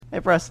Hey,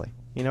 Presley,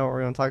 you know what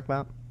we're going to talk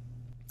about?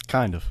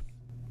 Kind of.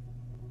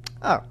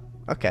 Oh,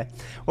 okay.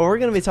 Well, we're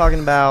going to be talking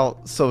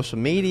about social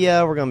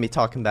media. We're going to be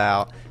talking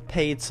about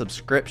paid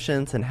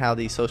subscriptions and how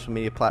these social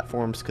media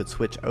platforms could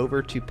switch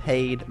over to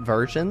paid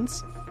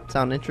versions.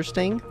 Sound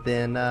interesting?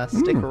 Then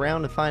stick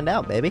around and find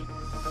out, baby.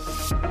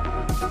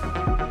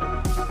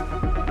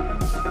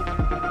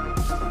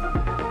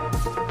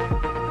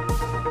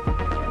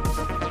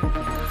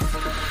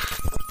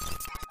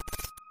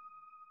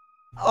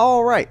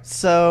 All right.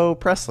 So,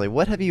 Presley,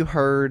 what have you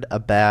heard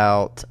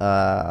about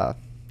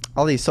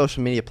all these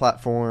social media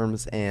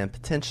platforms and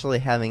potentially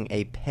having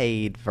a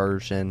paid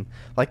version,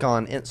 like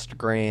on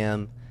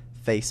Instagram,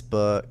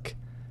 Facebook,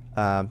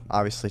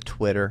 obviously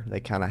Twitter?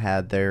 They kind of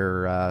had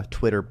their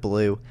Twitter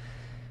Blue.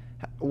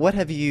 What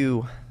have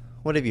you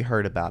What have you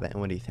heard about it, and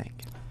what do you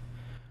think?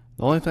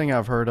 The only thing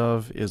I've heard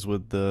of is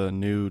with the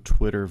new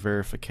Twitter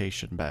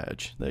verification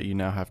badge that you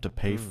now have to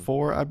pay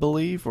for, I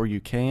believe, or you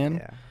can.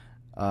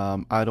 Yeah.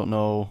 I don't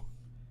know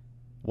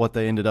what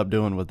they ended up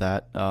doing with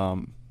that.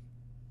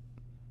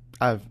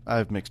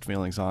 I've mixed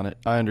feelings on it.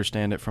 I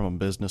understand it from a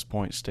business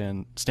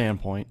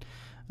standpoint,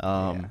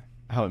 Yeah.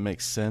 how it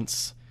makes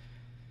sense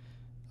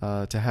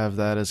to have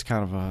that as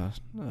kind of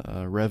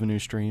a revenue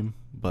stream.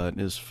 But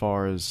as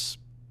far as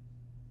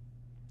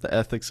the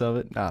ethics of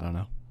it, I don't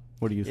know.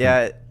 What do you think?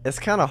 Yeah, it's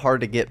kind of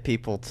hard to get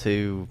people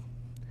to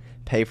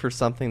pay for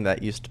something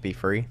that used to be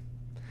free.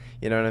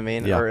 You know what I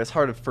mean? Yeah. Or it's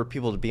hard for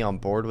people to be on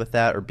board with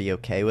that or be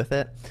okay with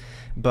it.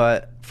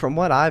 But from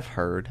what I've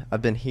heard,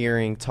 I've been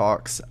hearing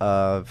talks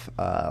of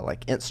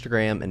like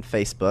Instagram and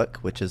Facebook,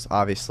 which is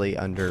obviously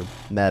under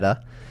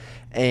Meta,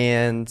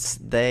 and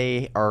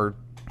they are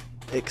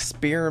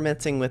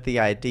experimenting with the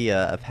idea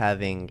of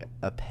having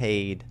a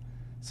paid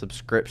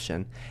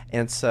subscription.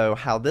 And so,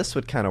 how this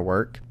would kind of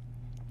work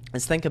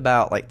is, think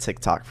about like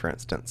TikTok, for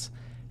instance,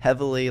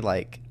 heavily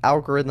like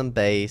algorithm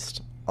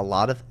based, a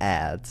lot of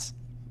ads,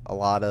 a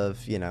lot of,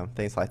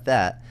 things like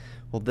that.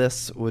 Well,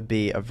 this would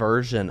be a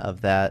version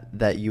of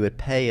that you would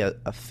pay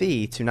a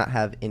fee to not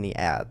have any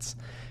ads.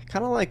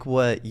 Kind of like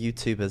what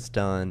YouTube has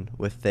done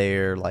with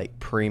their like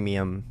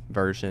premium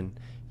version.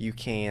 You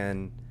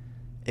can,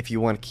 if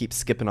you want to keep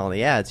skipping all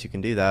the ads, you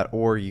can do that,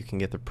 or you can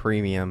get the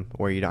premium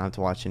where you don't have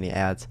to watch any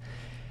ads.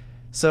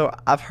 So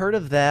I've heard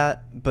of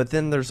that, but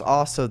then there's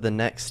also the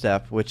next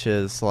step, which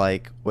is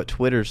like what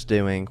Twitter's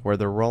doing, where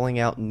they're rolling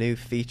out new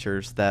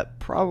features that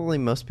probably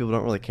most people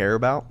don't really care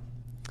about.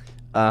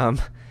 Um,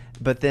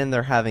 but then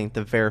they're having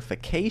the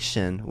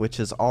verification,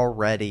 which is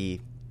already,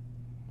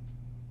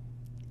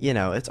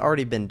 it's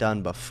already been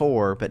done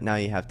before, but now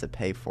you have to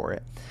pay for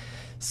it.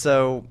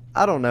 So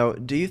I don't know.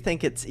 Do you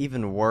think it's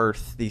even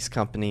worth these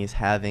companies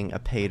having a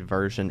paid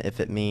version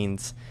if it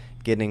means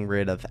getting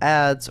rid of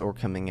ads or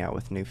coming out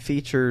with new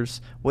features?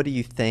 What do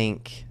you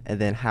think? And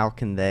then how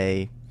can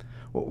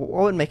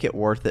what would make it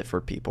worth it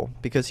for people?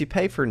 Because you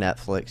pay for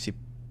Netflix,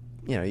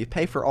 you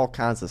pay for all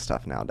kinds of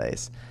stuff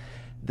nowadays.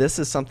 This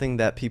is something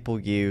that people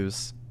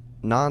use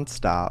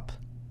nonstop.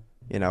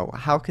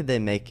 How could they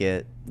make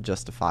it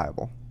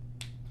justifiable?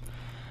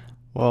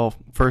 Well,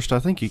 first, I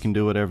think you can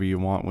do whatever you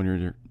want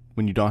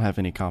when you don't have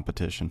any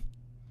competition.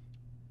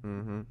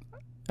 Mm-hmm.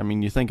 I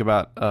mean, you think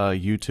about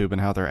YouTube and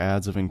how their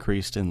ads have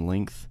increased in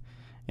length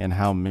and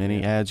how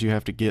many ads you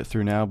have to get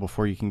through now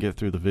before you can get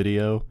through the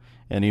video.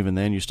 And even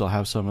then, you still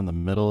have some in the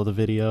middle of the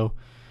video.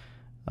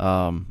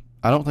 I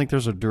don't think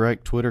there's a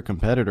direct Twitter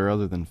competitor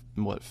other than,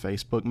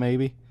 Facebook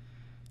maybe.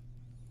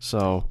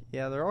 So,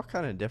 Yeah, they're all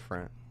kind of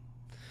different.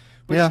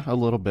 yeah, a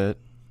little bit.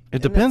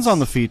 It depends on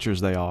the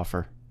features they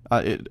offer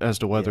as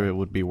to whether it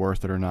would be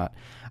worth it or not.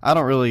 I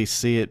don't really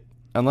see it,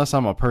 unless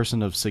I'm a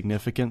person of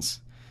significance,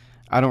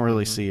 I don't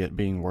really see it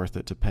being worth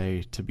it to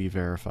pay to be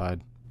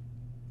verified.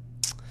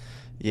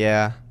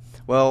 Yeah.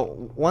 Well,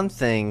 one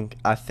thing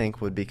I think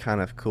would be kind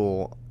of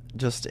cool,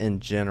 just in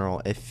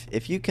general,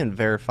 if you can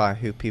verify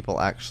who people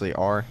actually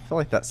are. I feel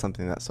like that's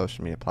something that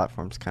social media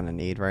platforms kind of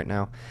need right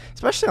now,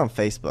 especially on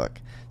Facebook.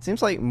 It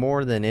seems like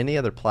more than any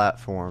other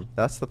platform,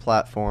 that's the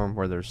platform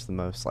where there's the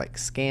most like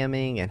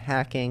scamming and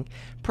hacking.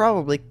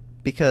 Probably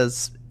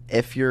because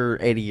if you're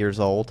 80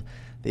 years old,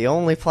 the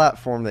only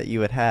platform that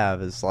you would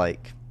have is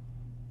like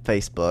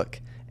Facebook,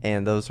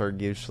 and those are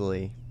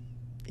usually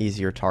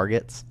easier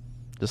targets,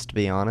 just to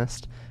be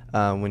honest,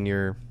 when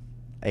you're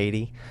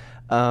 80.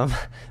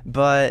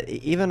 But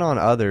even on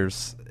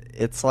others,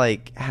 it's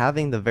like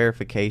having the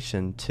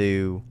verification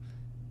to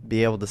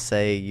be able to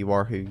say you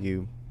are who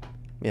you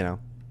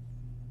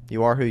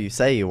are who you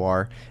say you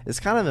are is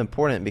kind of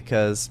important,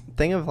 because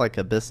think of like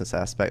a business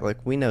aspect. Like,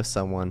 we know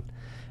someone,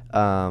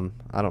 I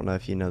don't know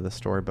if you know the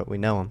story, but we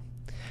know them.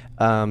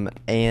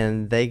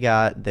 And they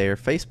got their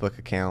Facebook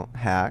account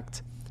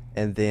hacked,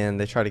 and then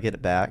they tried to get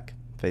it back.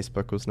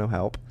 Facebook was no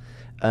help.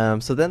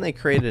 So then they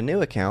created a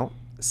new account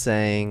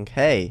saying,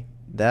 hey,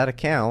 that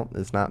account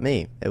is not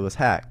me. It was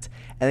hacked.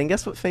 And then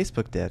guess what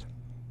Facebook did?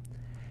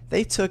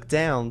 They took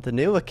down the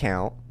new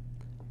account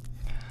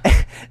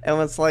and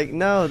was like,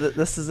 no,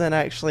 this isn't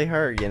actually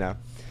her,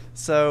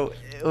 So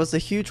it was a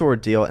huge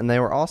ordeal, and they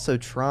were also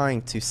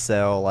trying to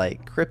sell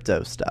like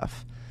crypto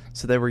stuff.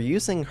 So they were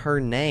using her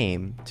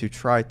name to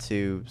try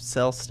to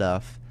sell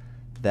stuff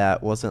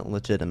that wasn't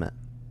legitimate.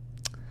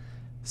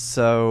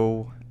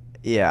 So,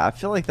 yeah, I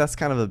feel like that's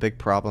kind of a big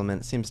problem,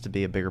 and it seems to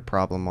be a bigger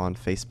problem on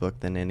Facebook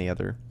than any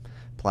other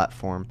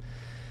platform.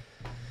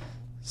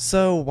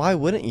 So, why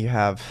wouldn't you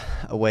have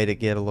a way to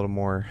get a little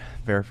more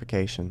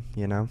verification,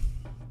 you know?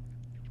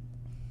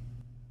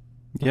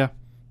 Yeah,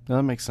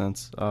 that makes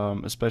sense.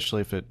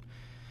 Especially if it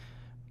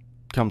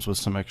comes with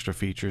some extra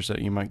features that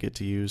you might get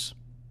to use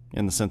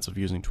in the sense of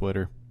using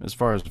Twitter. As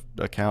far as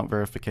account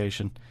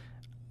verification,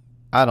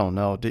 I don't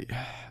know.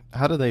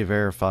 How do they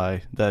verify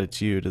that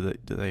it's you? Do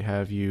they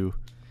have you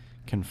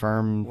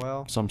confirm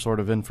Well, some sort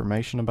of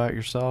information about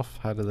yourself?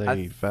 How do I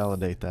they th-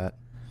 validate that?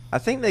 I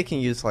think they can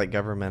use like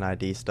government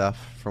ID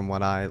stuff from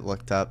what I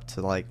looked up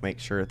to like make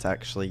sure it's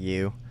actually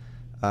you.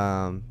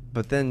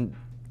 But then,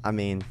 I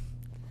mean,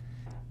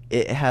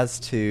 it has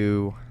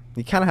to.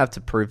 You kind of have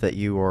to prove that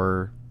you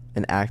are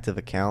an active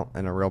account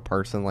and a real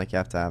person. Like you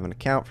have to have an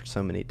account for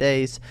so many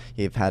days.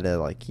 You've had to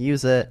like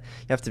use it.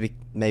 You have to be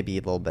maybe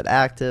a little bit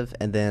active,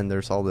 and then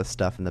there's all this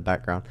stuff in the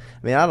background.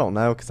 I mean, I don't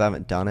know because I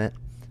haven't done it,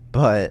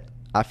 but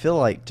I feel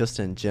like just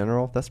in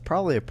general, that's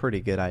probably a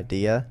pretty good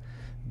idea.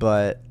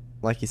 But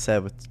like you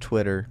said with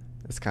Twitter,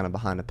 it's kind of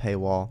behind a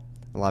paywall.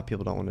 A lot of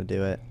people don't want to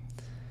do it,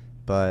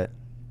 but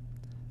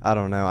I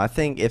don't know. I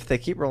think if they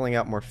keep rolling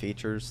out more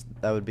features,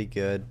 that would be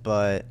good.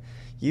 But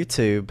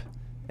YouTube,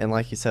 and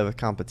like you said with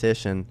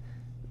competition,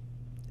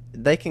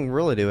 they can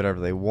really do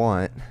whatever they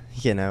want.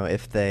 You know,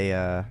 if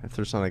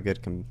there's not a good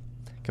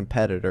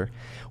competitor.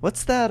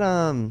 What's that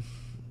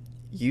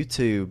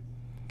YouTube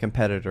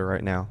competitor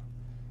right now?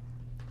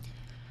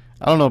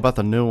 I don't know about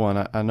the new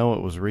one. I know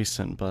it was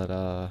recent, but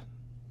I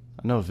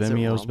know Is it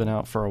Vimeo's been Rumble?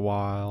 out for a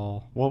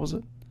while. What was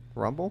it?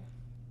 Rumble?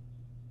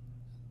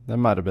 That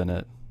might have been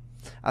it.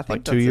 I think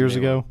Like 2 that's a years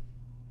new one. ago.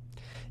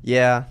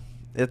 Yeah,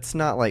 it's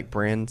not like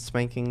brand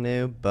spanking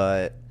new,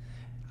 but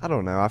I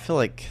don't know. I feel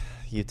like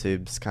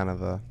YouTube's kind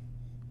of a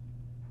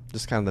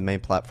just kind of the main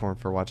platform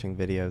for watching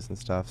videos and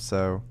stuff,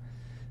 so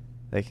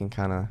they can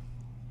kind of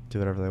do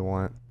whatever they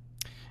want.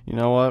 You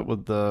know what?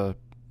 With the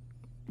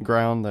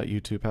ground that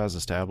YouTube has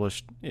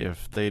established,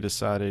 if they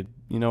decided,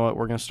 you know what,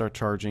 we're going to start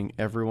charging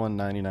everyone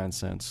 99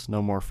 cents,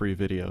 no more free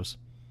videos,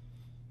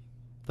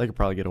 they could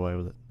probably get away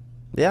with it.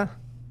 Yeah.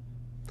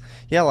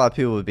 Yeah, a lot of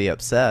people would be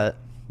upset,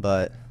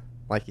 but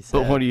like you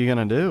But said, what are you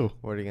going to do?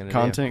 what are you going to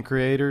Content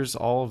creators,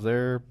 all of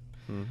their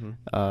do?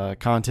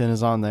 content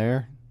is on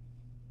there.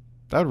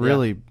 That would Yeah.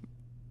 really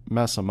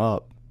mess them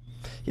up.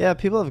 Yeah,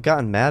 people have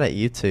gotten mad at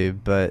YouTube,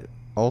 but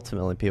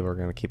ultimately people are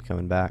going to keep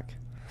coming back.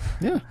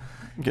 Yeah.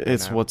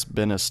 It's know? what's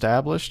been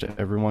established.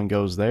 Everyone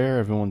goes there.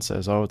 Everyone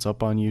says, oh, it's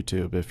up on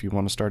YouTube. If you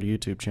want to start a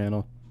YouTube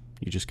channel,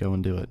 you just go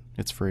and do it.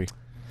 It's free.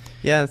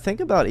 Yeah, think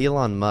about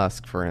Elon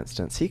Musk, for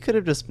instance. He could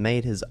have just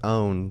made his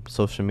own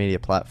social media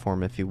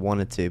platform if he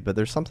wanted to, but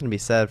there's something to be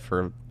said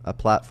for a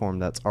platform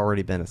that's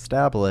already been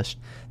established.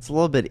 It's a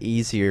little bit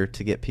easier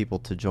to get people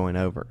to join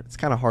over. It's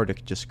kind of hard to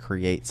just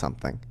create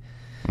something.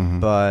 Mm-hmm.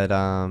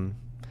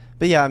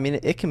 But yeah, I mean,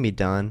 it can be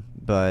done,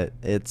 but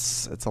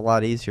it's a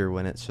lot easier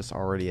when it's just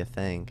already a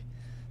thing.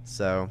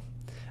 So,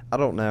 I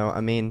don't know.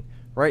 I mean,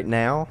 right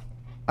now,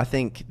 I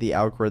think the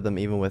algorithm,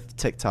 even with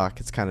TikTok,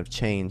 it's kind of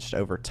changed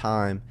over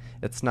time.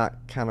 It's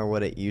not kind of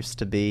what it used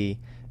to be.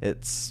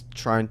 It's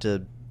trying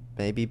to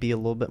maybe be a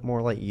little bit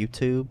more like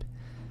YouTube.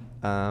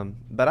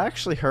 But I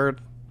actually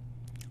heard,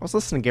 I was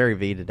listening to Gary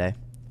Vee today.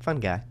 Fun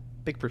guy,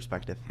 big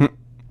perspective.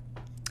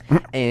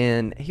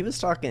 And he was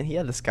talking, he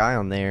had this guy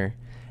on there.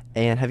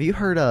 And have you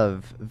heard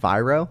of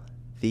Vero?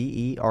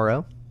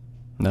 Vero?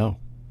 No.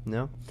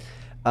 No?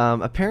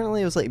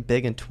 Apparently it was like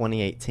big in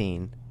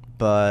 2018,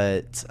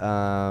 but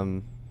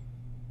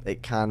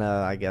it kind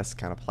of, I guess,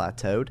 kind of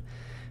plateaued.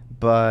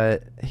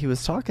 But he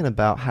was talking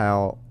about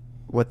how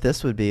what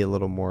this would be a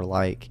little more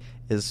like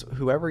is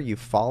whoever you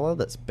follow,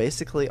 that's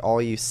basically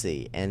all you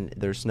see. And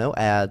there's no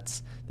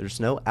ads, there's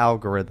no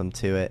algorithm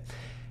to it.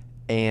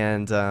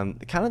 And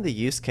kind of the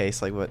use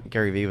case, like what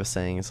Gary Vee was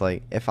saying, is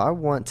like if I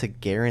want to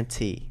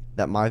guarantee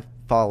that my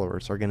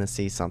followers are going to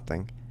see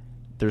something,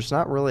 there's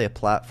not really a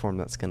platform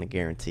that's going to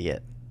guarantee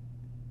it.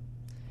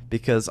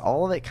 Because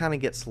all of it kind of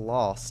gets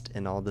lost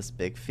in all this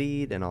big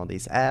feed and all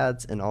these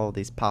ads and all of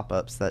these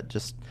pop-ups that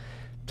just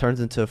turns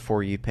into a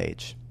For You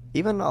page.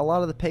 Even a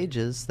lot of the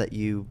pages that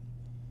you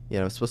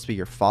know, supposed to be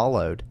your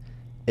followed,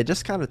 it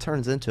just kind of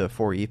turns into a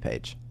For You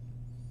page.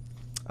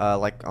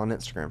 Like on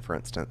Instagram, for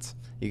instance.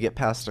 You get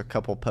past a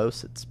couple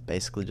posts, it's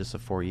basically just a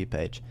For You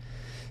page.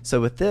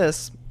 So with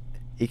this,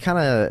 he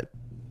kind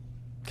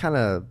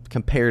of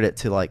compared it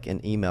to like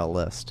an email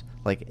list.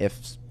 Like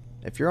if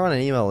you're on an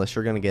email list,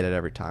 you're going to get it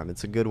every time.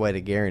 It's a good way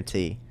to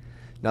guarantee.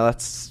 Now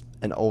that's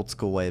an old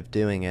school way of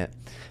doing it,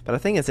 but I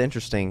think it's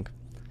interesting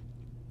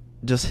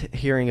just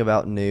hearing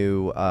about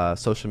new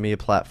social media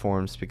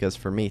platforms, because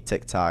for me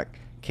TikTok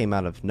came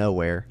out of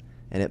nowhere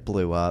and it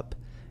blew up,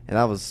 and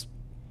that was,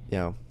 you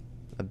know,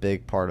 a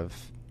big part of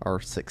our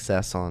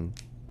success on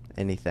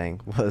anything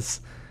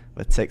was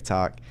with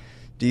TikTok.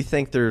 Do you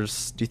think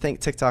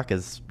TikTok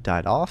has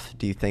died off?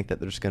 Do you think that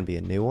there's going to be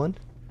a new one?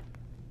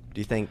 Do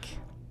you think?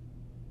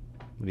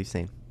 What do you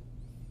think?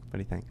 What do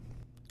you think?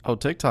 Oh,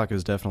 TikTok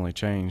has definitely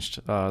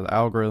changed. The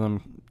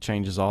algorithm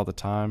changes all the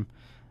time.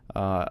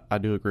 I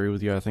do agree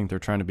with you. I think they're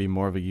trying to be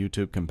more of a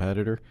YouTube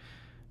competitor,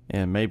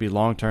 and maybe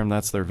long term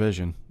that's their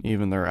vision.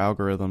 Even their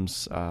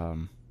algorithms,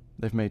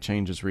 they've made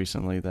changes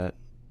recently that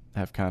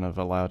have kind of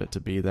allowed it to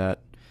be that.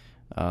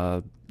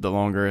 The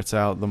longer it's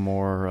out, the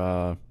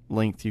more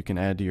length you can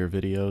add to your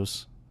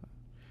videos.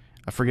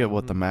 I forget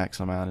what the max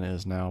amount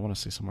is now. I want to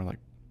say somewhere like,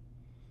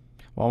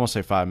 well, I want to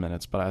say 5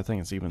 minutes, but I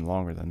think it's even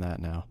longer than that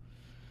now.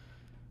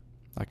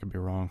 I could be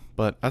wrong.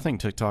 But I think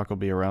TikTok will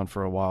be around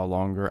for a while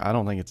longer. I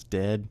don't think it's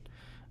dead,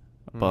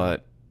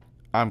 but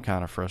I'm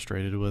kind of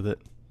frustrated with it.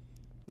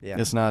 Yeah.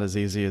 It's not as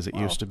easy as it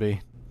used to be.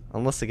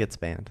 Unless it gets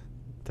banned.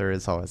 There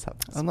is always that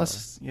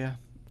possibility.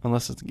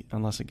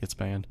 Unless it gets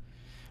banned.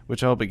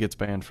 Which I hope it gets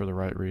banned for the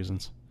right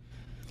reasons.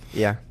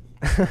 Yeah.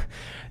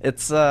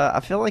 It's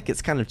I feel like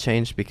it's kind of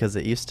changed because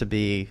it used to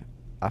be,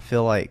 I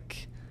feel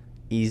like,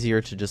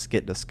 easier to just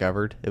get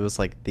discovered. It was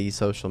like the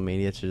social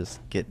media to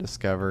just get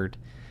discovered.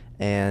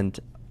 And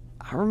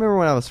I remember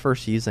when I was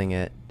first using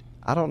it,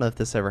 I don't know if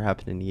this ever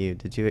happened to you.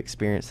 Did you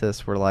experience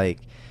this where like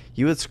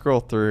you would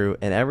scroll through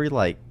and every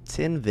like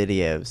 10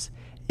 videos,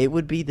 it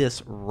would be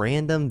this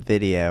random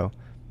video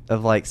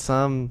of like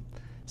some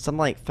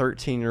like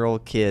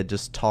 13-year-old kid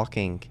just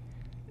talking,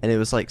 and it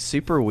was like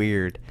super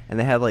weird, and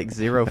they had like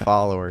 0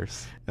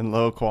 followers And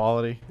low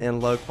quality.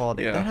 and low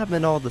quality. Yeah. That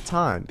happened all the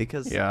time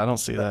because Yeah, I don't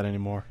see that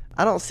anymore.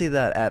 I don't see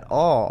that at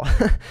all.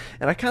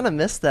 And I kind of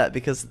miss that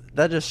because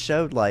that just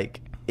showed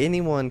like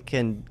anyone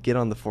can get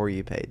on the For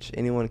You page.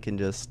 Anyone can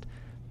just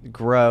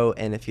grow,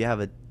 and if you have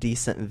a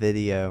decent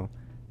video,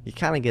 you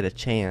kind of get a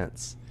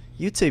chance.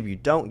 YouTube, you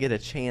don't get a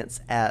chance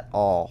at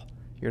all.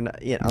 You're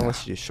not, yeah,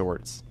 unless you do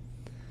shorts.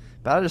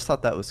 But I just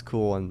thought that was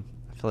cool, and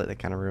I feel like they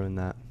kind of ruined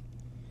that.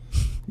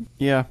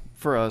 Yeah,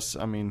 for us,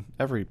 I mean,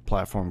 every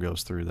platform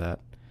goes through that.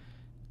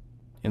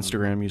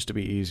 Instagram used to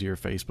be easier.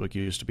 Facebook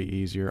used to be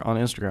easier. On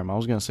Instagram, I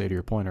was going to say to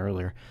your point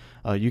earlier,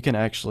 you can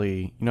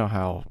actually, you know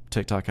how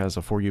TikTok has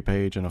a For You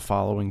page and a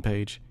following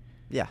page?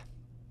 Yeah.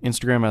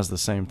 Instagram has the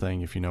same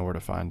thing if you know where to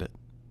find it.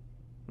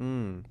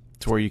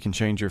 It's where you can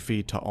change your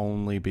feed to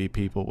only be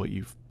people what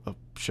you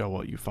show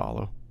what you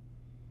follow.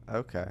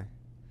 Okay.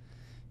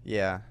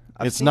 Yeah.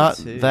 It's not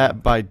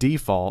that by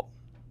default.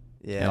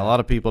 Yeah. And a lot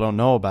of people don't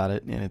know about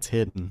it, and it's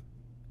hidden,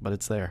 but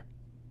it's there.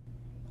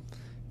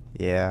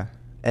 Yeah.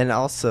 And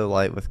also,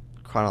 like, with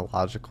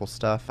chronological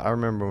stuff, I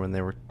remember when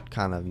they were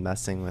kind of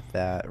messing with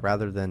that.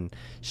 Rather than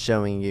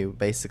showing you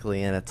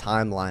basically in a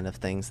timeline of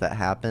things that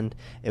happened,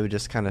 it would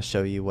just kind of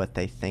show you what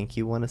they think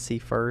you want to see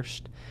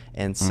first.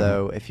 And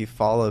so if you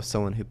follow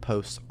someone who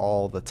posts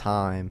all the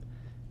time,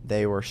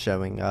 they were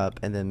showing up,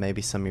 and then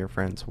maybe some of your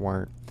friends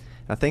weren't.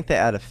 And I think they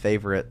add a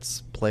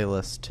favorites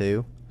playlist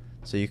too,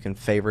 so you can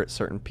favorite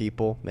certain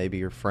people, maybe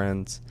your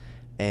friends,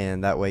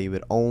 and that way you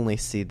would only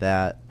see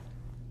that.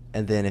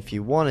 And then if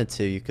you wanted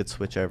to, you could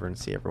switch over and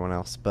see everyone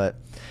else. But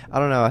I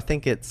don't know. I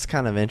think it's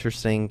kind of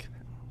interesting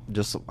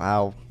just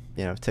how,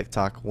 you know,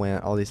 TikTok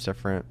went, all these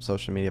different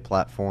social media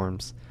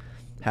platforms,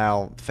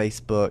 how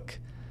Facebook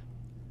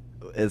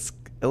is,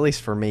 at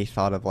least for me,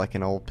 thought of like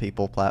an old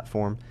people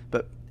platform,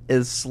 but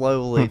is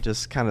slowly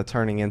just kind of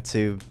turning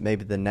into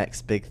maybe the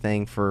next big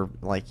thing for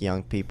like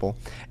young people.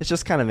 It's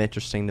just kind of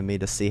interesting to me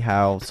to see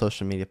how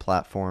social media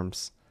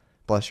platforms,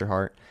 bless your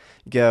heart,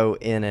 go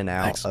in and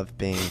out of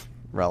being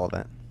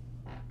relevant.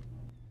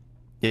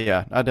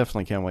 Yeah, I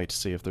definitely can't wait to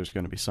see if there's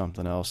going to be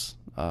something else.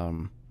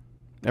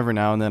 Every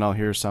now and then I'll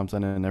hear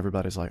something and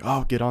everybody's like,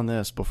 oh, get on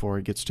this before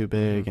it gets too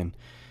big, and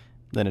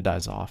then it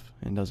dies off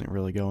and doesn't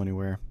really go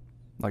anywhere.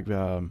 Like,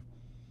 I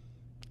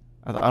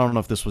don't know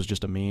if this was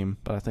just a meme,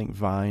 but I think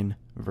Vine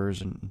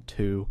version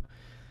 2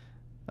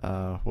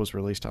 was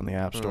released on the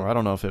App Store. I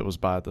don't know if it was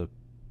by the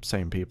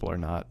same people or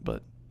not,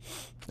 but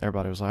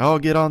everybody was like, oh,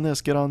 get on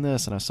this,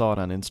 and I saw it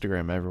on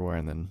Instagram everywhere,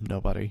 and then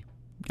nobody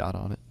got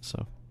on it,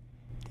 so.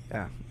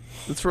 Yeah.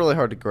 It's really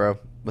hard to grow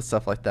with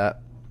stuff like that.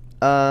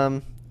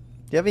 Do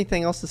you have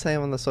anything else to say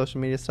on the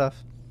social media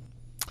stuff?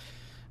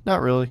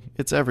 Not really.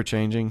 It's ever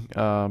changing.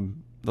 The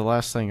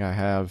last thing I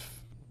have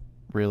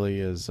really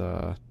is,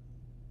 I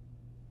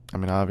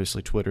mean,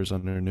 obviously Twitter's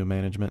under new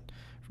management.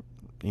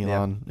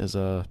 Elon is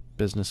a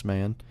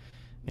businessman,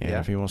 and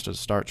if he wants to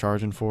start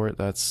charging for it,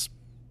 that's,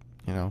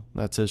 you know,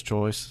 that's his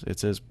choice.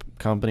 It's his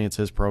company. It's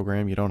his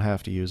program. You don't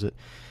have to use it.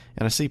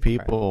 And I see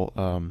people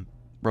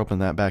roping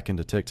that back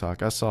into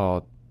TikTok. I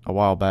saw a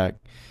while back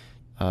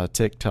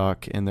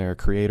TikTok in their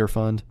creator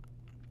fund,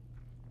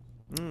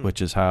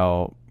 which is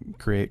how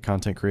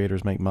content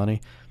creators make money.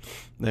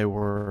 I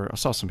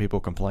saw some people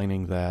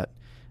complaining that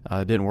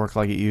it didn't work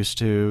like it used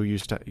to.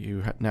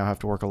 You now have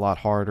to work a lot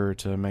harder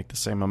to make the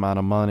same amount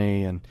of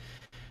money, and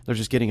they're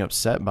just getting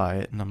upset by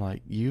it. And I'm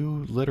like,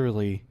 you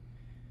literally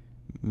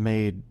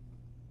made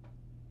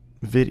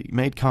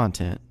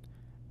content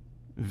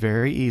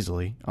very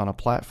easily on a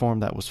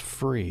platform that was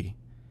free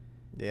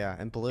Yeah,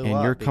 and blew and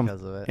up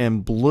because of it.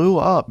 and blew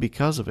up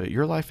because of it.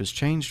 Your life has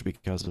changed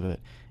because of it,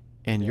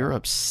 and Yeah. you're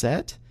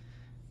upset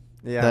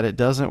Yeah. that it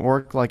doesn't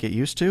work like it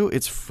used to.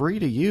 It's free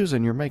to use,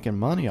 and you're making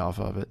money off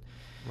of it.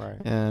 Right.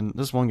 And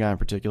this one guy in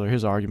particular,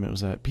 his argument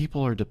was that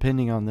people are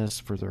depending on this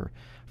for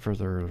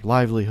their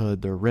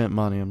livelihood, their rent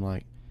money. I'm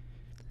like,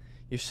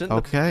 You shouldn't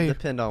okay,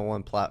 depend on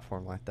one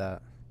platform like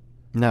that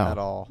no, at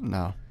all.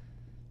 no.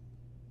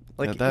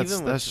 Like That's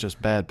even with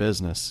just bad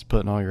business,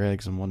 putting all your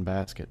eggs in one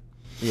basket.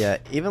 yeah,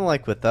 even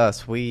like with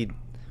us, when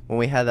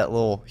we had that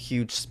little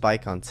huge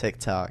spike on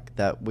TikTok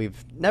that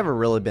we've never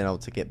really been able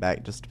to get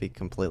back, just to be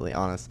completely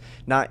honest,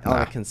 not on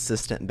Nah. a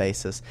consistent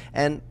basis.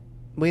 And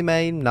we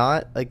may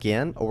not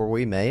again, or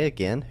we may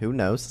again, who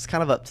knows? It's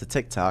kind of up to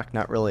TikTok,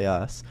 not really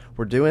us.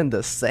 We're doing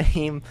the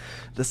same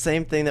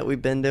thing that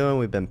we've been doing.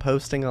 We've been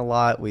posting a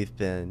lot. We've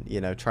been,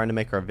 trying to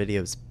make our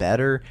videos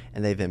better,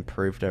 and they've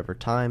improved over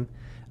time.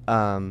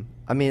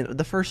 I mean,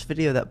 the first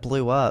video that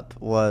blew up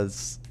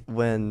was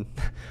when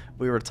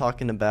we were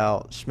talking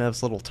about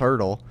Shmev's little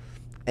turtle,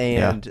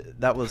 and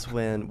that was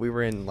when we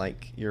were in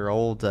like your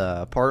old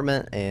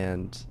apartment,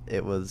 and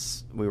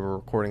we were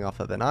recording off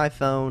of an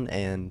iPhone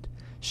and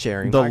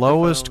sharing The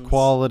lowest microphones.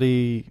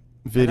 quality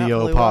video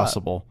blew up.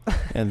 possible,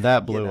 and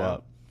that You blew know?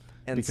 up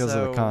And because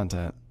of the so-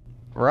 content.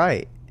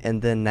 Right.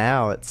 And then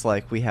now it's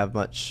like we have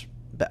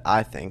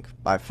I think,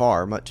 by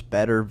far, much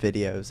better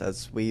videos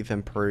as we've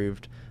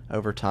improved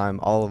over time,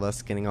 all of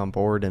us getting on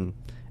board and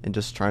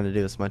just trying to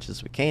do as much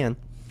as we can.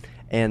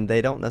 And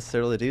they don't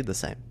necessarily do the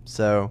same.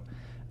 So,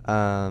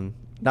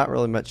 not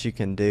really much you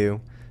can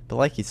do. But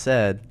like you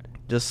said,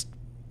 just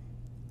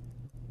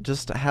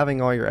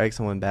having all your eggs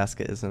in one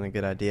basket isn't a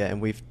good idea.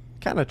 And we've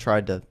kind of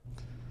tried to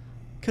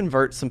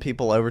convert some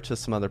people over to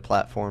some other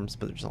platforms,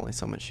 but there's only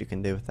so much you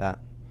can do with that.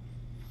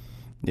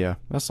 Yeah,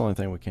 that's the only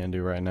thing we can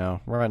do right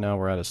now. Right now,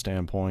 we're at a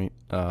standpoint.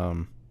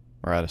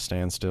 We're at a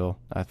standstill,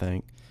 I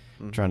think.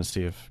 Mhm. Trying to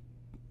see if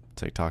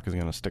TikTok is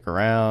going to stick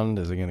around.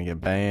 Is it going to get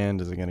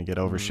banned? Is it going to get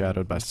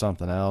overshadowed by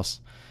something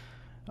else?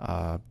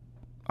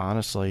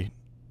 Honestly,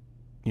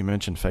 you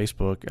mentioned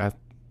Facebook.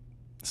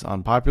 It's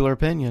unpopular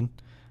opinion.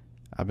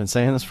 I've been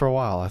saying this for a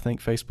while. I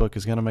think Facebook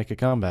is going to make a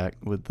comeback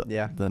with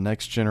the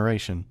next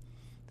generation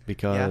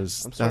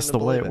because I'm starting that's to the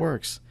way believe it it.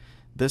 works.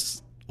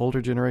 This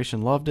older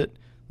generation loved it.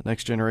 The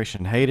next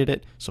generation hated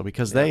it. So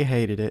because Yeah. they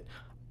hated it,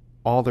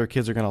 all their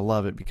kids are going to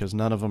love it because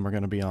none of them are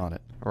going to be on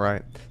it.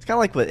 Right. It's kind of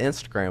like what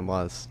Instagram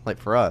was. Like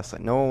for us,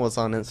 like no one was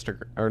on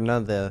Instagram, or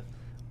none of the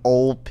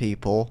old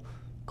people,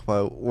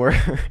 quote, were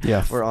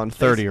Yeah, were on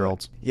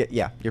 30-year-olds. Facebook.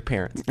 Yeah, your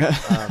parents.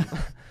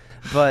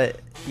 But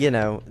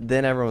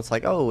then everyone's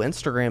like, "Oh,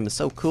 Instagram is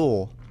so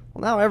cool."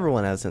 Well, now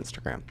everyone has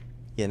Instagram.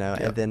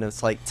 And then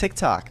it's like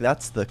TikTok.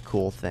 That's the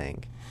cool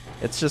thing.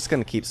 It's just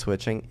going to keep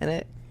switching, and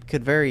it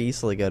could very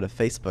easily go to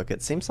Facebook.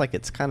 It seems like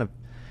it's kind of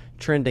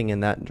trending in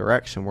that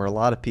direction where a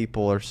lot of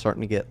people are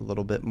starting to get a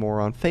little bit more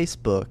on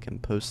Facebook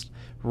and post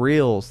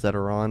reels that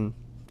are on,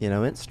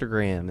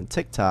 Instagram and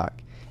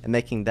TikTok and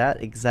making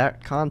that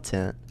exact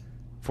content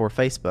for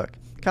Facebook.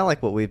 Kind of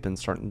like what we've been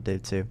starting to do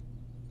too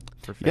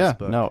for Yeah,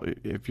 Facebook. no,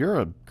 if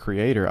you're a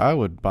creator, I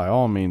would by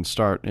all means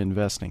start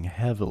investing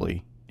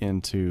heavily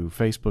into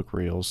Facebook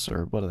Reels,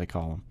 or what do they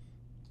call them?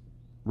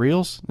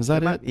 Reels? Is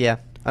that it? Yeah,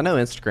 I know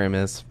Instagram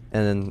is,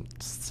 and then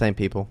same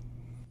people.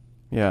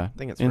 Yeah, I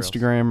think it's Reels.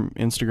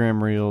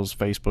 Instagram Reels,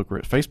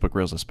 Facebook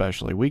Reels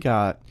especially. We've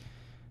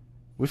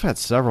had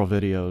several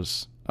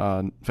videos.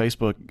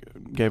 Facebook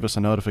gave us a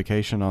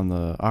notification on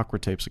the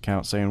Awkward Tapes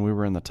account saying we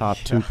were in the top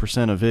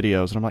 2% of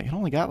videos, and I'm like, it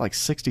only got like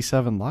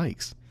 67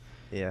 likes,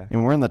 Yeah.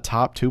 and we're in the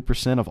top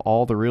 2% of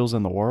all the reels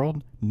in the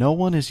world. No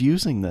one is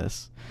using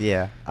this.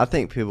 Yeah, I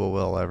think people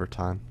will over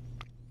time.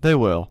 They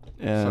will, Starting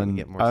to and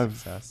get more I've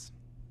success.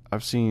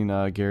 seen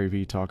Gary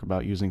Vee talk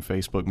about using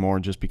Facebook more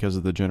just because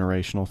of the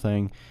generational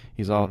thing.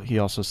 He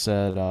also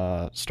said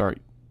start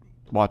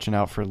watching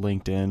out for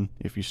LinkedIn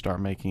if you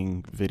start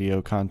making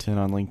video content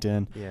on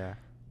LinkedIn. Yeah.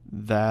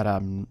 That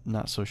I'm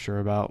not so sure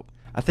about.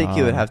 I think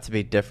it would have to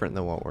be different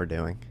than what we're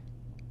doing.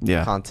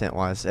 Yeah.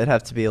 Content-wise, it'd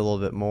have to be a little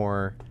bit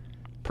more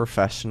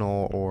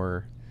professional,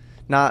 or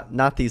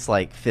not these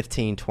like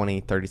 15,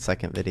 20,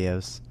 30-second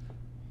videos.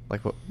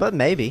 But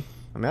maybe.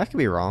 I mean, I could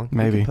be wrong. We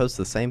Maybe. could post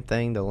the same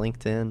thing to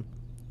LinkedIn.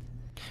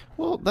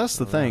 Well, that's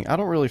the thing. I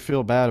don't really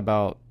feel bad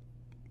about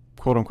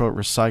quote unquote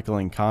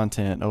recycling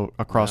content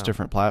across No.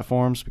 different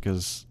platforms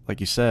because, like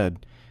you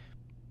said,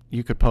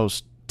 you could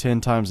post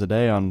 10 times a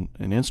day on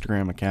an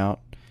Instagram account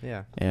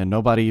Yeah. and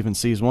nobody even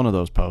sees one of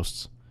those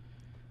posts.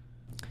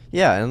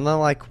 Yeah, and then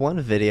like one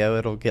video,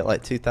 it'll get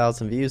like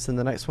 2,000 views, and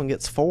the next one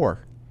gets 4.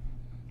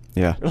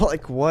 Yeah.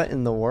 Like, what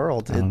in the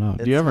world? I don't know.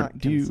 It's Do you not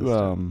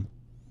consistent.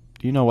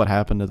 do you know what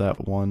happened to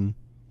that one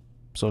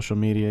social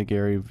media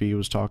Gary Vee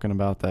was talking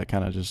about that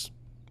kind of just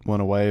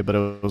went away, but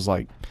it was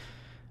like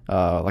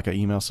an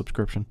email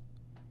subscription?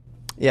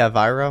 Yeah,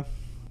 Viro.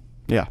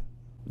 Yeah.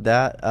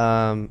 That,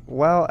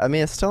 well, I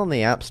mean, it's still in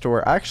the App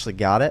Store. I actually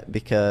got it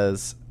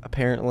because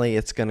apparently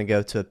it's going to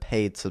go to a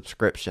paid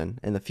subscription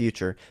in the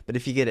future. But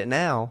if you get it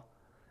now,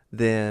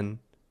 then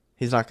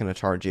He's not going to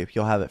charge you.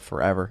 You'll have it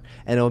forever.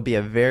 And it'll be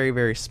a very,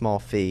 very small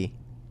fee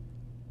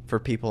for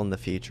people in the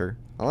future,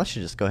 unless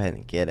you just go ahead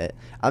and get it.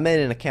 I made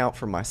an account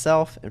for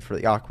myself and for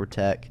the Awkward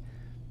Tech,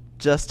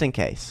 just in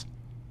case,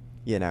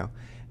 you know.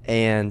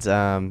 And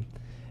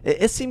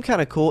it seemed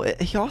kind of cool.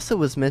 He also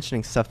was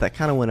mentioning stuff that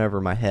kind of went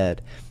over my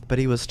head, but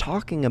he was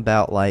talking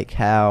about like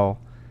how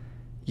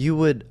you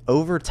would,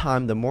 over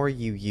time, the more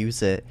you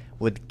use it,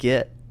 would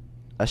get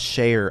a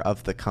share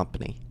of the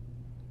company.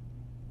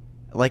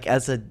 Like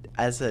as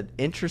an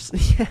interest,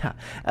 yeah,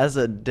 as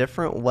a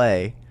different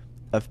way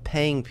of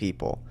paying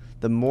people.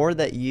 The more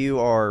that you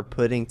are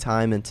putting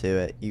time into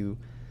it, you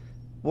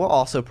will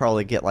also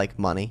probably get like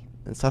money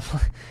and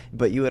stuff,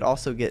 but you would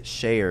also get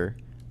share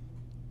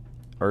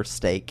or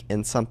stake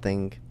in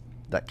something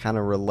that kind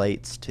of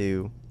relates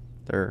to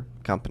their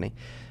company.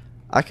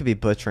 I could be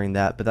butchering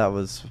that, but that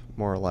was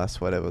more or less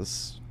what he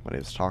was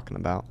talking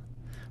about,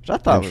 which I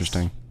thought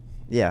interesting.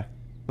 It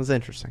was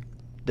interesting,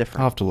 different.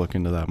 I'll have to look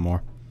into that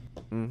more.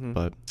 Mm-hmm.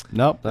 But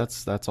nope,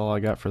 that's all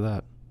I got for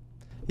that.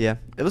 Yeah,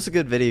 it was a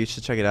good video. You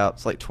should check it out.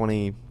 It's like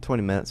 20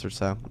 minutes or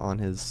so on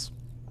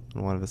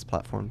one of his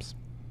platforms.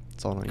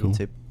 It's all on Cool.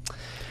 YouTube.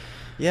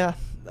 Yeah.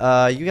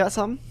 You got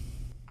something?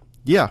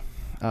 Yeah.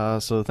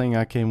 So the thing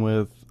I came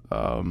with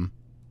kind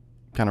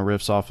of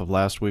riffs off of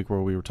last week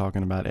where we were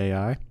talking about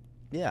AI.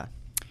 Yeah.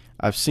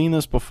 I've seen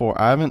this before.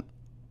 I haven't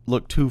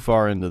looked too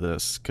far into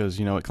this because,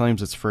 it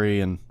claims it's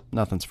free and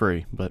nothing's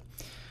free. But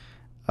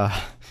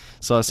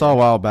so I saw a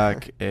while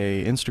back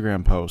a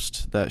Instagram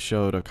post that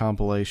showed a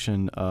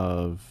compilation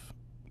of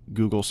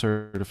Google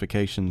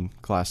certification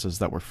classes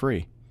that were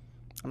free.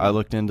 I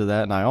looked into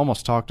that and I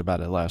almost talked about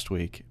it last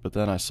week, but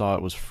then I saw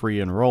it was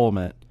free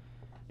enrollment,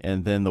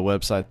 and then the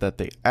website that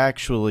they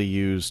actually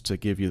used to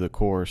give you the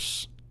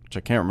course, which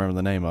I can't remember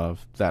the name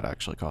of, that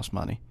actually cost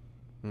money.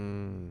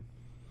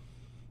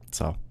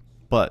 So,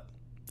 but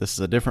this is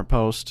a different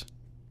post,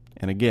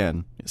 and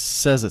again, it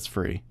says it's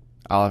free.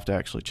 I'll have to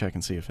actually check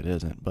and see if it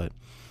isn't, but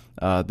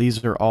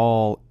these are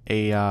all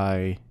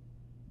AI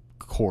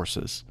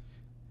courses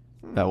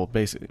that will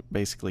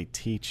basically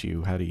teach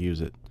you how to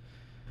use it.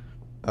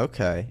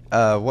 Okay.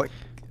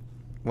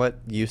 What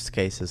use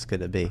cases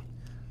could it be?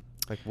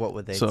 Like, what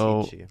would they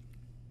teach you?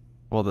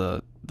 Well,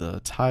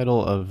 the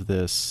title of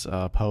this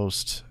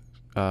post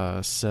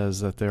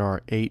says that there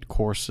are 8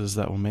 courses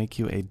that will make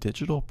you a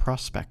digital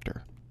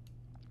prospector.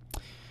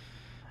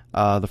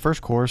 The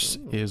first course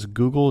is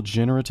Google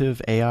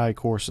Generative AI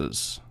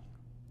courses.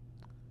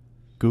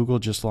 Google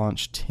just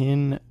launched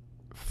 10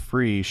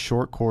 free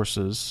short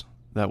courses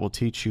that will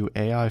teach you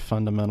AI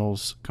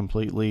fundamentals,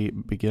 completely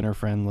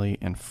beginner-friendly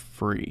and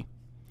free.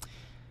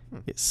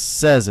 It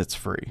says it's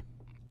free.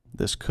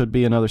 This could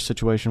be another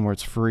situation where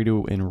it's free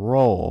to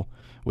enroll,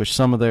 which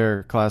some of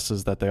their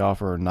classes that they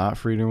offer are not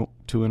free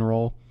to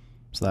enroll,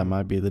 so that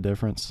might be the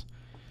difference.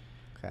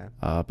 Okay.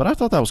 But I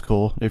thought that was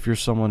cool. If you're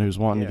someone who's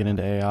wanting to get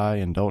into AI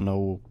and don't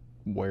know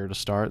where to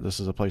start, this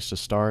is a place to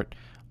start.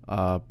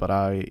 But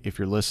if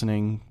you're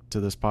listening to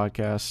this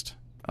podcast,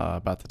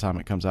 about the time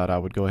it comes out, I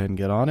would go ahead and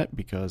get on it,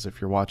 because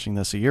if you're watching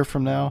this a year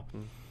from now,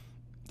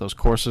 those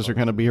courses are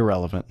going to be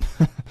irrelevant.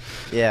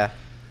 Yeah,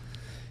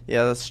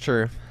 that's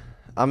true.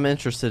 I'm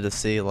interested to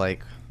see what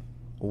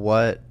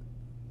would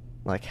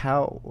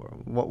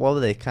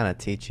they kind of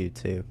teach you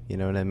to? You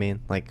know what I mean?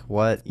 Like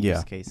what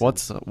use cases?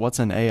 What's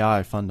an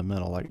AI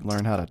fundamental? Like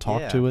learn how to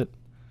talk to it.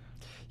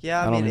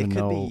 Yeah, I mean it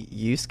could be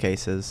use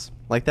cases.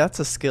 Like that's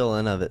a skill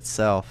in of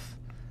itself.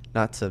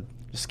 Not to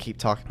just keep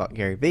talking about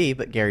Gary Vee,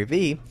 but Gary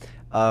Vee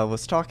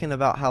was talking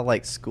about how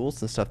like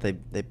schools and stuff they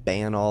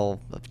ban all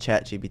of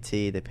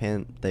ChatGPT,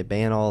 they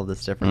ban all of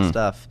this different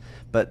stuff,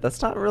 but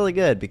that's not really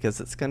good because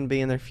it's going to be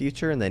in their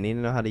future and they need to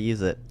know how to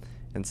use it.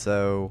 And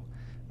so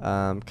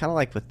kind of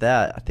like with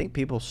that, I think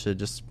people should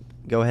just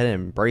go ahead and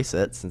embrace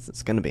it since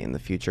it's going to be in the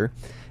future,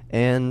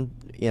 and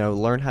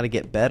learn how to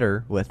get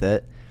better with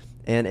it.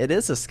 And it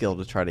is a skill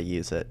to try to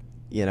use it.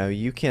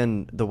 You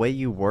can, the way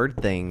you word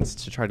things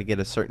to try to get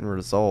a certain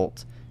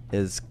result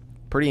is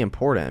pretty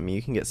important. I mean,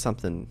 you can get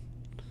something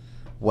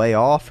way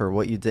off or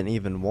what you didn't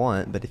even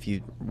want, but if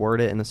you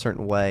word it in a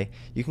certain way,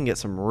 you can get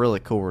some really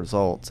cool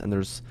results. And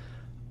there's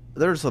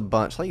a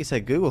bunch. Like you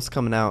said, Google's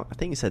coming out, I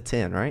think you said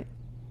 10, right?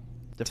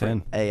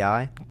 Different 10.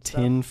 AI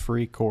 10 stuff.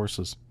 free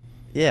courses.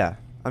 Yeah.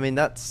 I mean,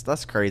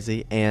 that's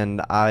crazy.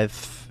 And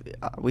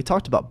we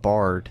talked about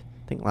Bard,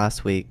 I think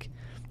last week.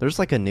 There's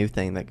like a new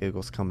thing that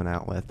Google's coming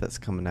out with that's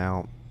coming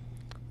out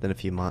in a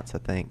few months, I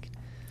think.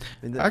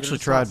 I actually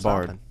tried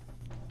Bard.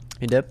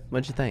 You did?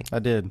 What'd you think? I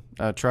did.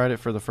 I tried it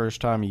for the first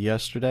time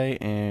yesterday,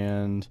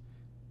 and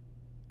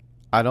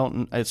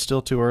it's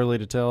still too early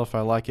to tell if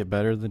I like it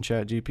better than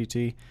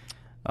ChatGPT.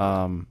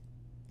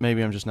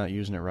 Maybe I'm just not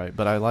using it right,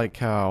 but I like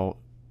how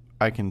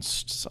I can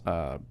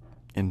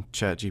in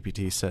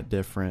ChatGPT set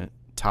different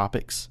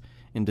topics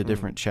into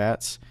different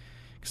chats,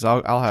 because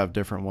I'll have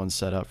different ones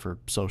set up for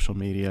social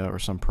media or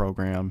some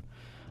program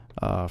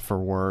for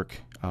work.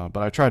 But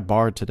I tried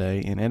Bard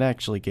today, and it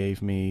actually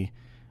gave me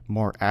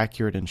more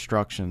accurate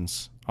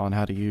instructions on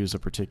how to use a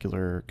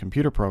particular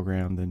computer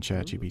program than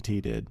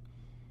ChatGPT did.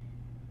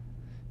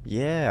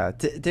 Yeah.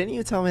 Didn't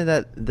you tell me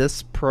that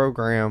this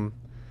program,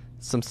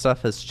 some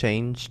stuff has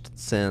changed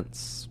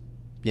since,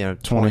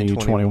 2021.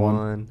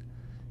 2021?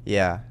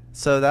 Yeah.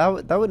 So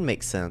that would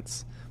make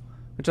sense.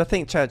 Which I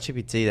think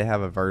ChatGPT, they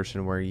have a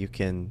version where you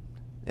can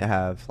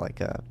have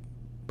like a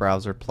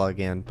browser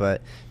plugin,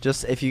 but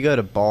just if you go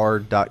to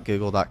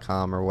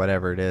bard.google.com or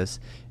whatever it is,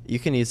 you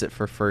can use it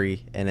for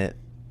free, and it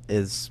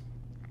is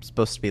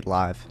supposed to be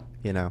live,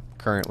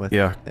 current with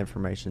Yeah,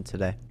 information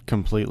today.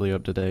 completely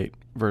up to date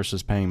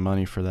versus paying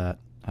money for that.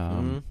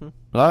 Hmm.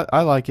 But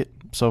I like it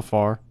so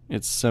far.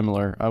 It's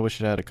similar. I wish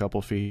it had a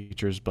couple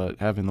features, but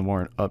having the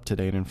more up to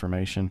date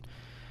information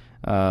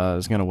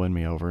is going to win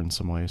me over in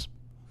some ways.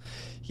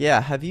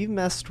 Yeah, have you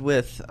messed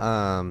with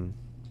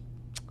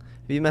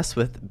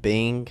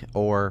Bing?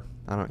 Or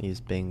I don't use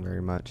Bing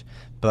very much,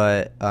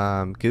 but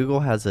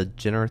Google has a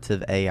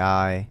generative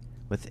AI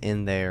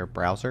within their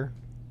browser.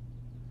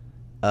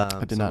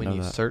 I did So not when know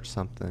you that. search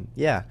something,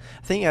 yeah,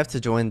 I think you have to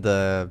join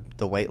the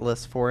wait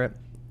list for it.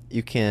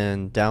 You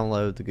can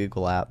download the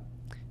Google app,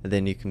 and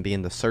then you can be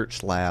in the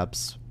Search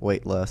Labs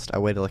wait list. I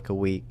waited like a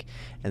week,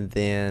 and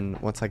then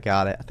once I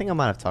got it, I think I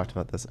might have talked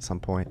about this at some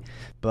point,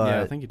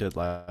 Yeah, I but think you did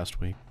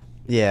last week.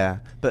 yeah,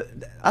 but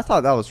I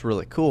thought that was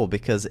really cool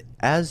because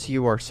as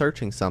you are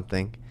searching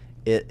something,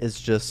 it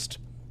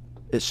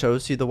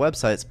shows you the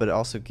websites, but it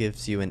also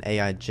gives you an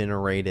AI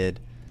generated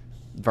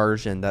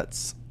version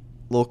that's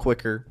a little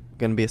quicker,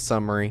 going to be a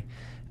summary.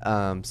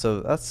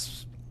 So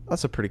that's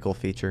a pretty cool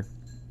feature.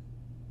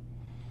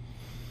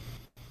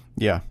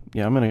 Yeah,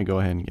 I'm going to go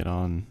ahead and get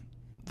on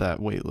that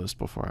wait list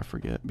before I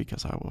forget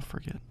because I will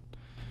forget.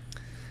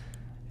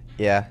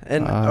 Yeah,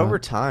 and Uh, over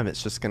time,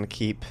 it's just going to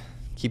keep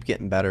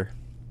getting better.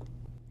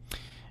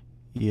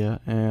 yeah,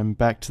 and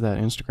back to that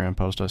Instagram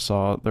post I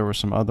saw, there were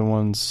some other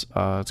ones.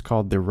 It's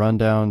called the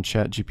Rundown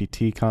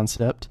ChatGPT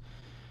Concept,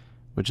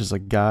 which is a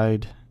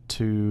guide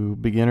to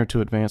beginner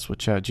to advanced with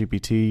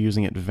ChatGPT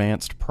using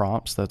advanced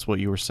prompts. That's what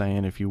you were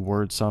saying. If you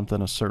word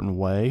something a certain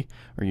way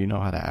or you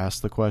know how to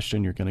ask the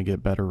question, you're going to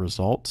get better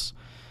results.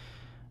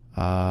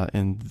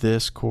 In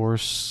this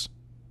course,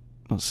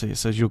 let's see, it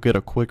says you'll get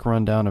a quick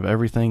rundown of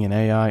everything in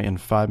AI in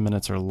 5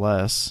 minutes or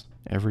less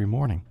every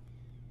morning.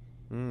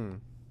 Mm.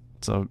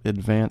 It's an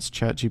advanced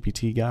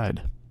ChatGPT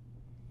guide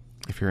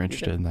if you're You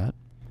know, interested in that.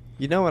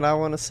 you know what I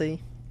want to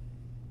see?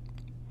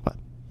 But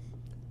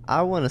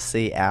I want to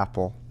see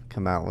Apple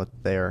come out with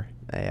their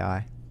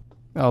AI.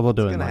 oh, they'll It's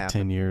do it in gonna like 10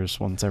 happen. years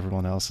once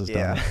everyone else has done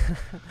Yeah. it.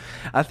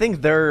 I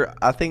think they're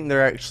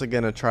actually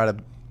gonna try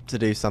to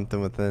do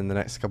something within the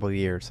next couple of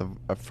years.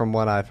 From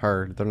what I've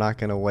heard, they're not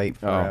gonna wait Oh,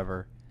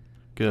 forever.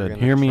 They're good.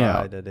 gonna Hear me try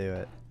out. to do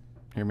it.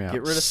 Hear me Get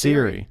out. rid of Siri.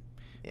 Siri.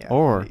 Yeah,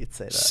 I knew Or you'd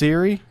say that.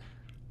 Siri,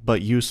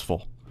 but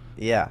useful.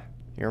 Yeah,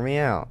 hear me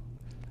out.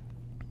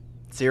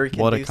 Siri can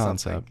What a do something.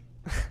 concept.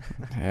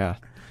 Yeah.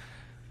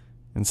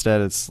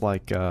 Instead, it's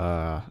like,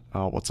 oh,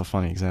 what's a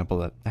funny example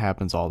that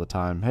happens all the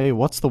time? Hey,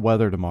 what's the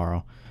weather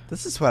tomorrow?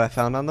 This is what I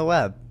found on the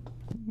web.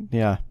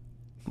 Yeah.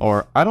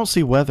 Or, I don't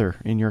see weather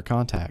in your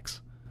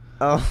contacts.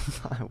 Oh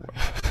my word.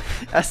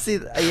 I see.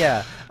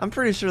 Yeah, I'm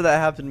pretty sure that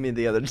happened to me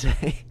the other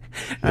day.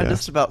 I Yeah.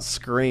 just about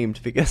screamed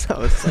because I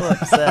was so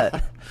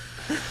upset.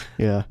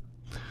 Yeah.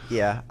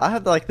 Yeah, I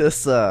have like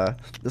this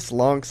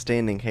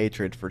long-standing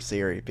hatred for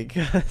Siri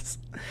because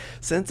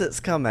since it's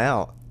come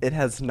out, it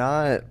has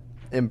not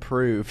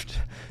improved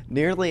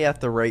nearly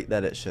at the rate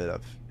that it should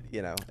have.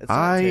 It's not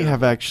I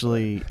have terrible, but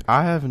actually,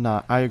 I have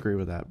not, I agree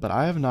with that, but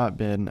I have not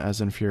been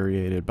as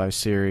infuriated by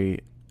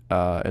Siri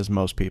as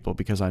most people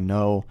because I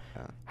know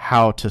yeah,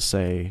 how to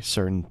say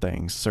certain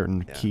things,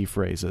 certain yeah, key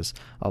phrases.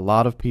 A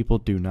lot of people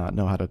do not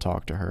know how to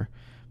talk to her,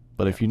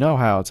 but yeah. if you know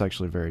how, it's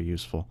actually very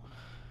useful.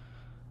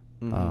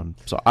 Mm-hmm.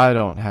 So I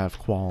don't have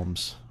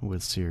qualms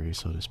with Siri,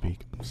 so to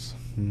speak.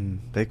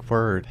 Big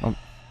word. I'm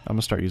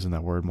gonna start using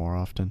that word more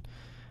often.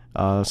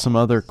 Some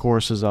other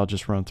courses I'll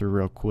just run through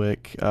real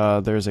quick.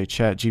 There's a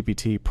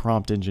ChatGPT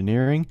Prompt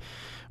Engineering,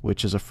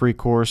 which is a free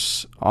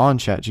course on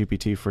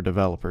ChatGPT for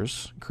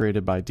developers,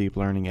 created by Deep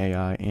Learning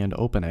AI and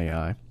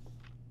OpenAI.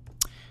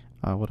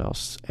 What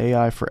else?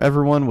 AI for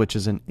Everyone, which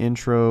is an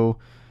intro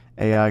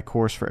AI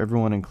course for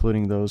everyone,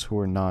 including those who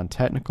are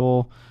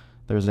non-technical.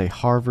 There's a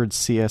Harvard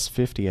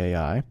CS50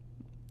 AI,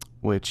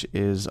 which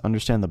is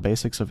understand the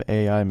basics of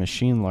AI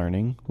machine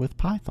learning with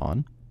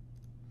Python.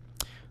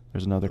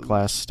 There's another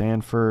class,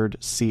 Stanford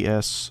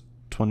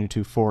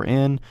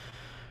CS224N,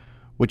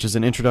 which is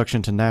an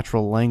introduction to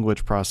natural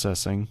language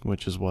processing,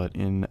 which is what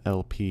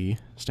NLP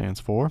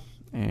stands for,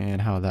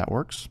 and how that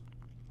works.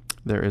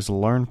 There is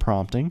Learn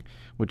Prompting,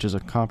 which is a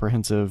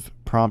comprehensive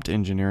prompt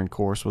engineering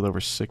course with over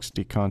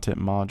 60 content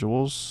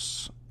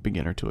modules,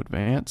 beginner to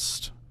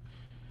advanced.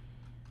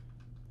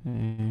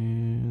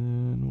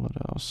 And what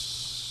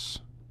else?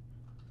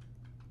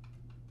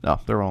 No,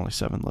 there were only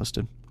 7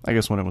 listed. I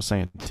guess when it was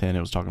saying 10, it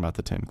was talking about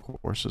the 10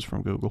 courses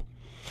from Google.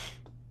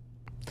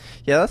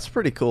 Yeah, that's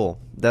pretty cool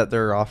that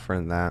they're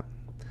offering that.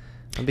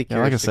 I'd be Yeah,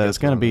 like I curious to said, go it's through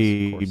going to one of those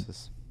be...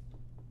 courses.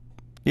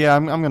 Yeah,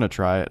 I'm going to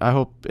try it. I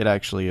hope it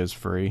actually is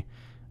free.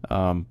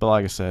 But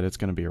like I said, it's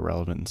going to be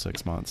irrelevant in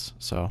 6 months.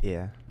 So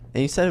Yeah.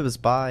 And you said it was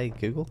by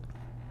Google?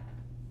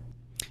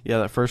 Yeah,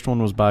 that first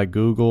one was by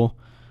Google.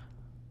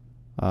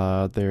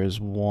 There's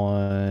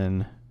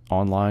one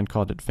online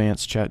called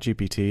Advanced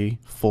ChatGPT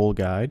Full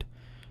Guide,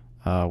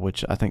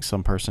 which I think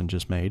some person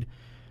just made.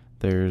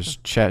 There's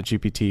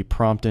ChatGPT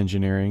Prompt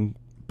Engineering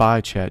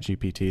by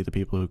ChatGPT, the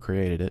people who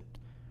created it.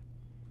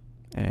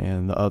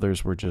 And the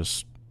others were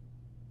just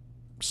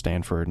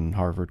Stanford and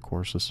Harvard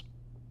courses.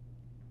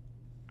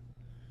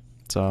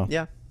 So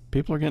Yeah.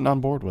 people are getting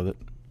on board with it.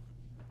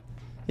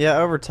 Yeah,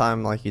 over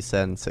time, like you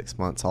said, in 6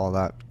 months, all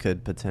that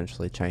could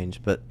potentially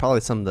change. But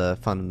probably some of the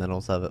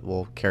fundamentals of it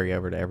will carry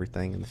over to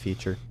everything in the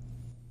future.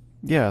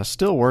 Yeah,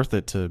 still worth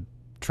it to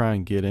try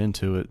and get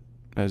into it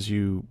as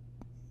you,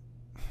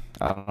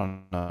 I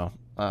don't know.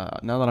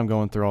 Now that I'm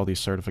going through all these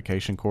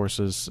certification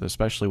courses,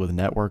 especially with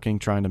networking,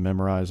 trying to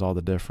memorize all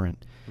the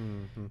different,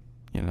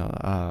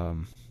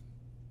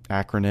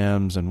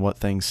 acronyms and what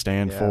things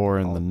stand for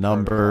and the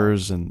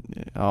numbers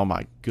and oh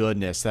my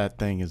goodness, that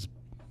thing is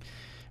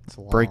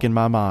breaking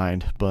my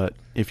mind. But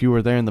if you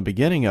were there in the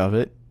beginning of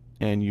it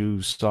and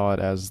you saw it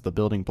as the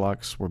building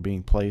blocks were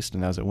being placed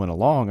and as it went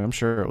along, I'm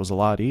sure it was a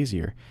lot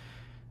easier.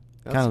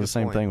 That's kind of the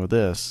same thing with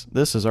this.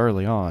 This is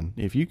early on.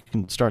 If you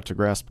can start to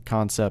grasp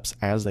concepts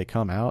as they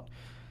come out,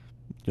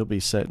 you'll be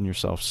setting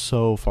yourself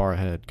so far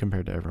ahead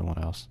compared to everyone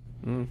else.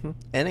 Mm-hmm.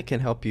 And it can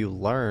help you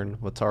learn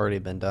what's already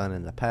been done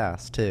in the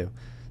past, too.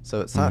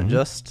 So it's not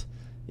just,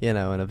 an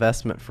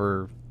investment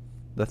for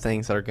the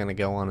things that are going to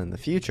go on in the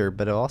future,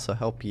 but it'll also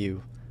help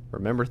you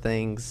remember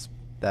things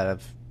that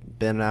have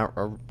been out,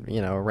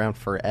 around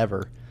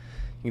forever.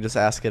 You can just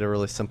ask it a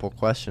really simple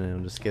question and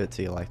it'll just give it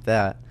to you like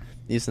that.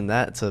 Using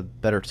that, it's a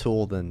better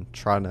tool than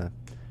trying to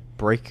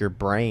break your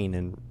brain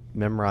and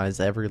memorize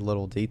every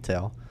little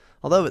detail.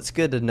 Although it's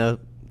good to know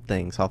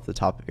things off the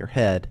top of your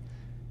head,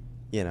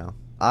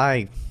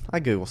 I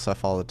Google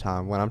stuff all the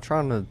time. When I'm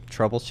trying to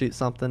troubleshoot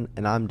something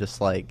and I'm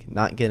just like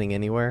not getting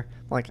anywhere,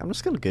 I'm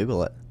just gonna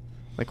Google it.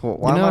 Like,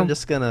 why am I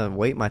just gonna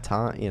waste my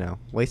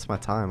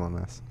time on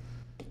this?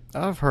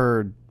 I've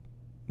heard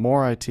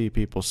more IT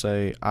people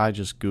say I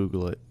just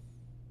Google it.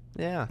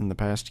 Yeah. In the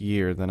past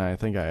year than I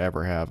think I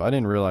ever have. I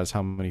didn't realize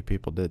how many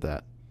people did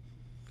that.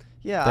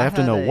 Yeah. They have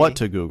to know what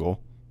to Google.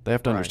 They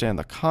have to understand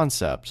the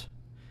concept.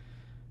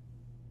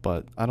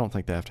 But I don't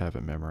think they have to have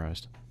it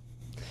memorized.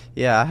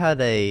 Yeah, I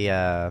had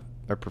a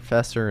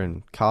professor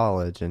in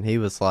college, and he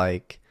was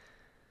like,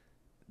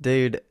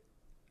 dude,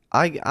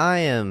 I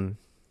don't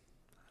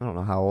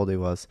know how old he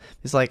was.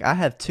 He's like, I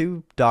have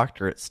 2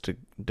 doctorate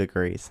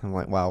degrees. I'm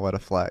like, wow, what a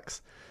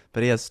flex.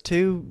 But he has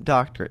 2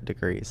 doctorate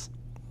degrees.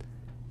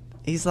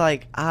 He's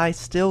like, I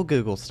still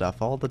Google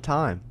stuff all the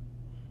time.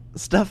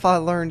 Stuff I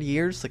learned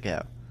years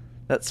ago.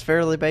 That's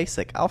fairly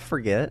basic. I'll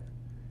forget.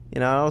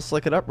 I'll just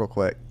look it up real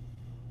quick.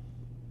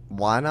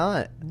 Why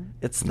not?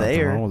 It's Nothing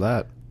there. wrong with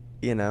that.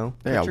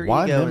 Put your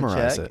why ego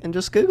memorize in check it? and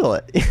just Google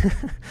it.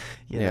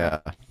 Yeah.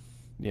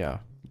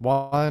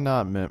 Why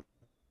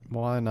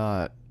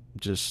not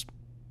just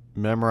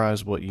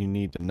memorize what you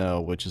need to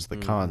know, which is the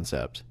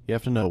concept. You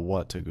have to know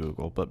what to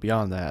Google, but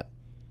beyond that,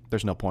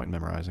 there's no point in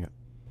memorizing it.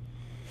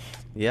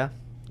 Yeah,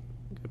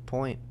 good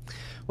point.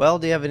 Well,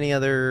 do you have any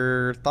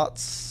other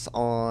thoughts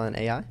on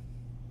AI?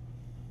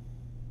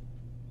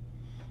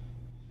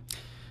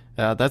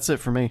 That's it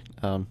for me.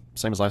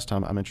 Same as last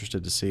time. I'm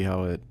interested to see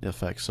how it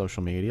affects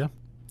social media,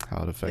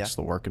 how it affects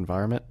the work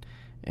environment,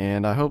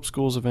 and I hope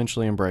schools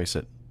eventually embrace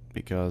it,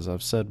 because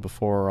I've said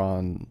before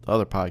on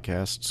other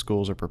podcasts,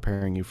 schools are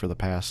preparing you for the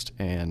past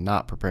and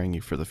not preparing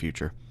you for the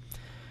future.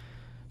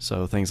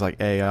 So things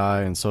like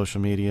AI and social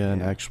media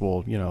and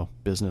actual,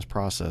 business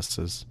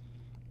processes,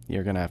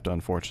 you're going to have to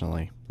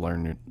unfortunately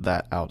learn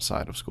that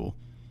outside of school.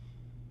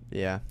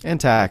 Yeah. And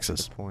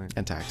taxes. Good point.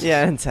 And taxes.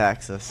 Yeah, and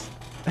taxes.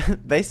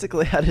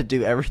 Basically how to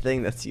do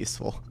everything that's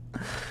useful.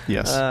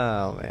 Yes.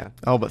 Oh, man.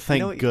 Oh, but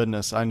thank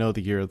goodness I know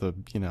the year of the,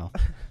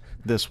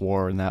 this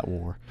war and that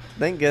war.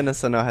 Thank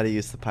goodness I know how to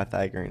use the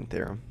Pythagorean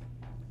theorem.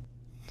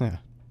 Yeah.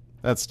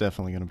 That's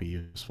definitely going to be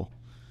useful.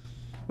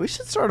 We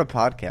should start a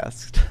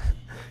podcast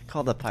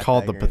called the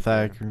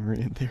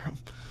Pythagorean theorem.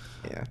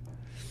 Yeah.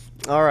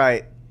 All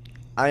right.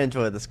 I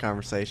enjoyed this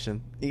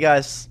conversation. You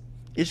guys,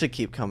 you should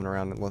keep coming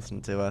around and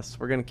listening to us.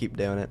 We're going to keep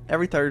doing it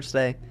every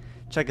Thursday.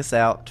 Check us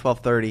out,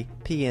 12:30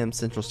 p.m.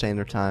 Central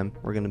Standard Time.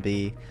 We're going to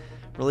be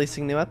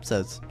releasing new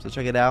episodes, so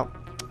check it out.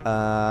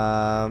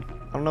 I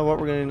don't know what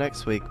we're going to do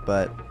next week,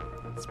 but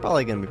it's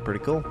probably going to be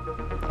pretty cool.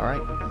 All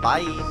right.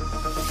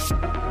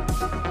 Bye.